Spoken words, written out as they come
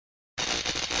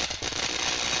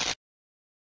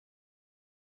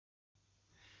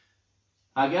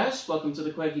Hi guys, welcome to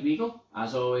the Quirky Beagle.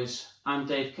 As always, I'm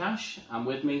Dave Cash, and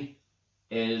with me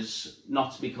is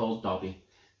Not to be called Dobby.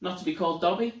 Not to be called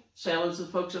Dobby, say hello to the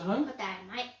folks at home. Good day,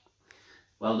 mate.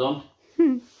 Well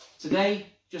done. Today,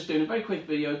 just doing a very quick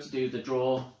video to do the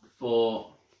draw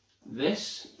for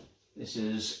this. This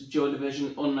is Joy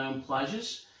Division Unknown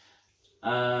Pleasures.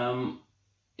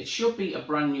 It should be a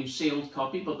brand new sealed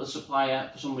copy, but the supplier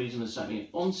for some reason has sent me an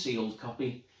unsealed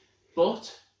copy.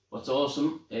 But what's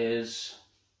awesome is,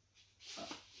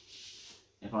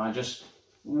 if I just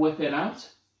whip it out,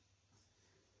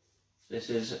 this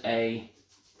is a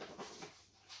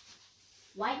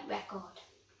white record.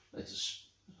 It's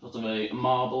a sort of a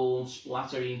marble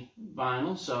splattery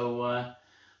vinyl, so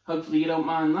hopefully you don't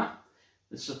mind that.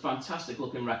 It's a fantastic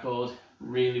looking record.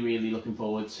 Really looking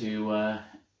forward to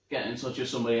getting in touch with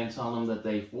somebody and telling them that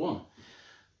they've won.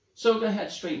 So we're going to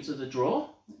head straight into the draw,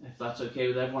 if that's okay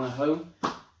with everyone at home.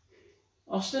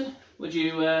 Austin, would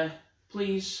you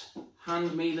please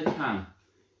hand me the can?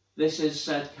 This is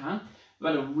said can. We've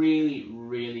had a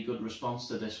really good response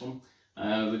to this one.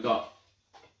 We've got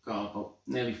about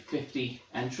nearly 50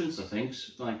 entrants, I think,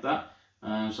 something like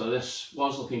that. So this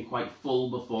was looking quite full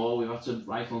before. We've had to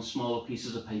write on smaller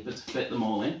pieces of paper to fit them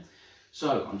all in.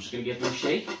 So I'm just going to give them a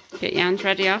shake. Get your hands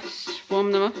ready, Oss.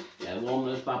 Warm them up. Yeah, warm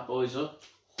those bad boys up.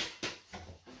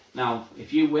 Now,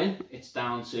 if you win, it's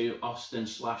down to Austin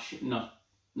 /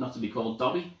 not to be called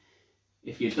Dobby.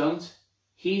 If you don't,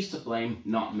 he's to blame,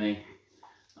 not me.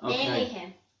 Okay. Mainly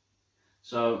him.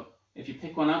 So, if you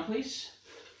pick one out, please.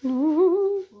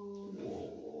 Ooh.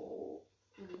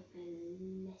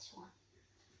 This one.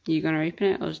 You gonna open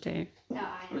it, or Dave? No,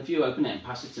 I Well, am. if you open it and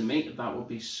pass it to me, that would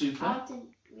be super. I didn't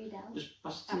read out. Just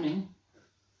pass it to me.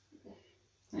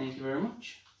 Thank you very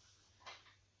much.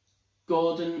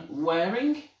 Gordon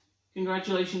Waring.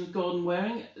 Congratulations, Gordon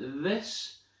Waring.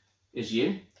 This is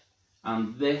you,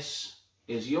 and this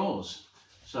is yours.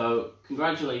 So,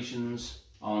 congratulations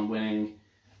on winning.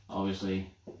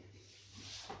 Obviously,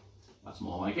 that's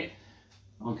more like it.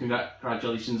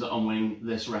 Congratulations on winning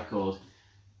this record.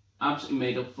 Absolutely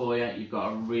made up for you. You've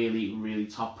got a really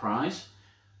top prize.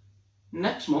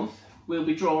 Next month, we'll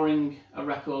be drawing a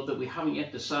record that we haven't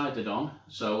yet decided on,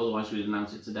 so otherwise we'd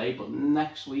announce it today, but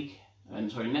next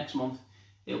month,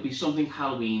 it'll be something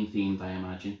Halloween themed, I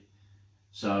imagine.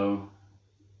 So,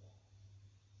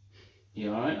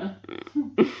 you alright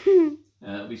then?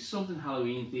 It'll be something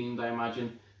Halloween themed, I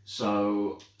imagine.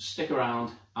 So, stick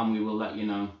around and we will let you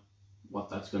know what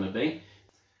that's going to be.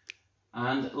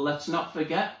 And let's not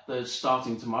forget that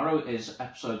starting tomorrow is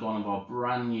episode 1 of our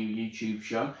brand new YouTube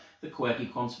show, The Quirky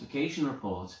Quantification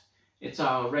Report. It's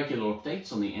our regular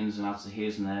updates on the ins and outs, the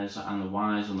heres and theres, and the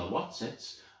whys and the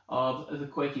whatsits of the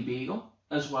Quirky Beagle,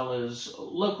 as well as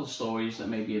local stories that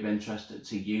may be of interest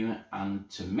to you and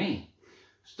to me.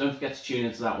 So don't forget to tune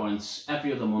into that one. It's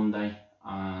every other Monday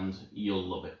and you'll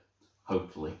love it,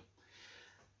 hopefully.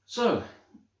 So,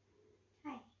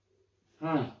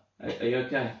 hi, are you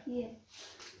okay? Yeah.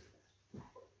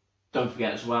 Don't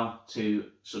forget as well to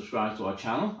subscribe to our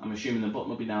channel. I'm assuming the button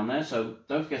will be down there, so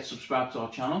don't forget to subscribe to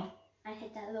our channel. And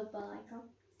hit that little bell icon.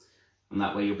 And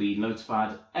that way you'll be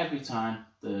notified every time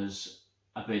there's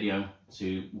a video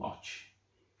to watch.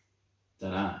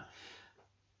 Ta-da!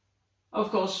 Of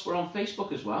course, we're on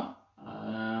Facebook as well.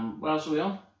 Where else are we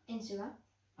on? Instagram.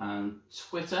 And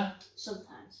Twitter.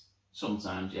 Sometimes.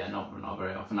 Sometimes, yeah, not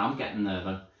very often. I'm getting there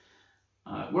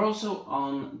though. We're also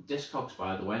on Discogs,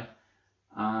 by the way.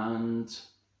 And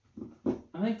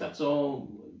I think that's all.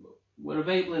 We're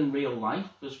available in real life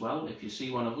as well. If you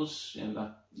see one of us, you know,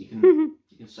 that you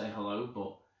can say hello.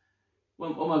 But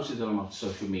we're mostly doing on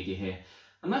social media here.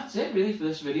 And that's it really for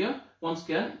this video. Once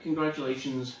again,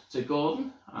 congratulations to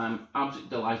Gordon. I'm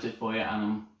absolutely delighted for you, and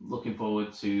I'm looking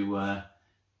forward to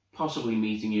possibly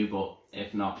meeting you. But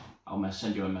if not, I'll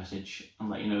send you a message and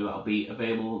let you know that I'll be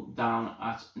available down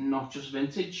at Not Just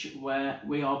Vintage, where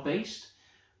we are based.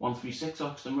 136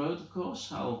 Oxton Road, of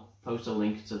course. I'll post a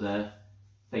link to their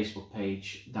Facebook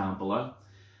page down below.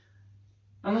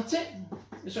 And that's it.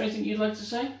 Is there anything you'd like to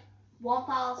say?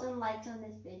 1,000 likes on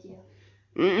this video.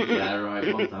 Yeah,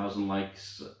 right. 1,000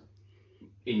 likes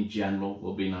in general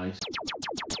will be nice.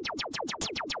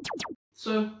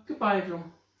 So, goodbye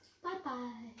everyone. Bye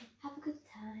bye. Have a good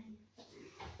time.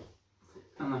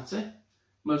 And that's it.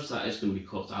 Most of that is going to be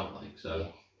cut out, like, so.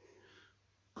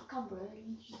 Yeah. Come, bro.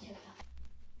 You should check that.